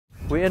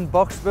We're in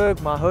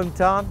Boksburg, my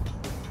hometown.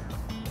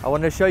 I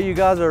want to show you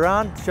guys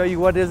around, show you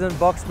what is in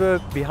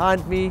Boksburg.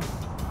 Behind me,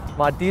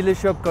 my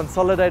dealership,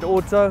 Consolidate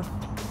Auto.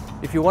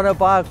 If you want to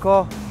buy a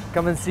car,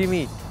 come and see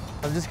me.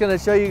 I'm just going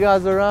to show you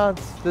guys around.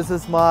 This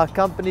is my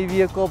company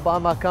vehicle by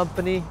my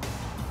company.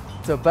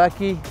 It's a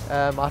bakkie.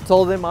 I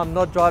told them I'm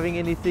not driving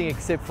anything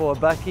except for a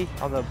bakkie.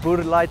 I'm a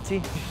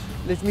boerelaiti.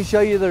 Let me show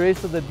you the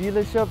rest of the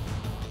dealership.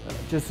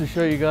 Just to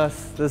show you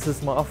guys, this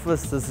is my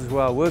office, this is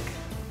where I work.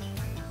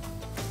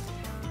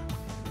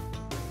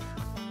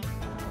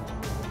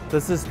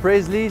 This is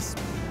Presley's.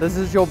 This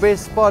is your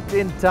best spot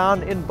in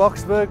town in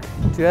Boksburg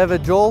to have a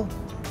jaw.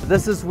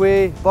 This is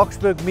where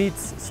Boksburg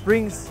meets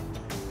Springs.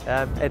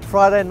 At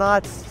Friday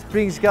night,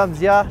 Springs comes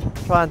here,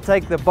 try and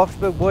take the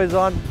Boksburg boys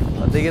on,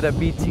 but they get a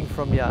beating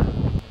from here.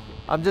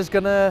 I'm just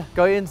gonna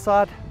go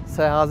inside,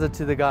 say how's it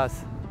to the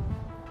guys.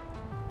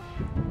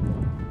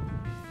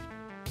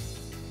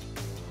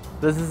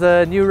 This is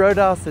a new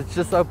roadhouse, it's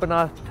just opened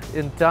up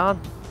in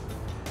town.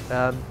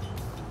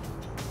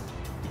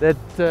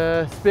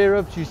 That spare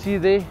ribs you see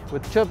there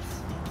with chips,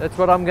 that's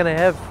what I'm gonna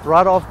have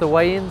right off the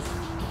weigh-ins.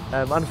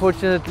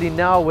 Unfortunately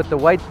now with the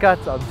weight cut,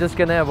 I'm just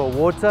gonna have a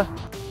water.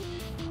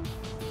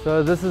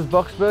 So this is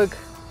Boksburg,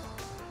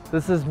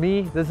 this is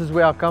me, this is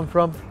where I come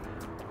from.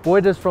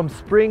 Boyd is from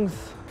Springs.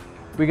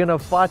 We're gonna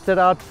fight it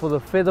out for the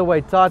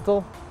featherweight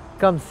title.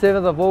 Come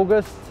 7th of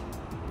August,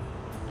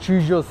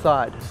 choose your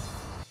side.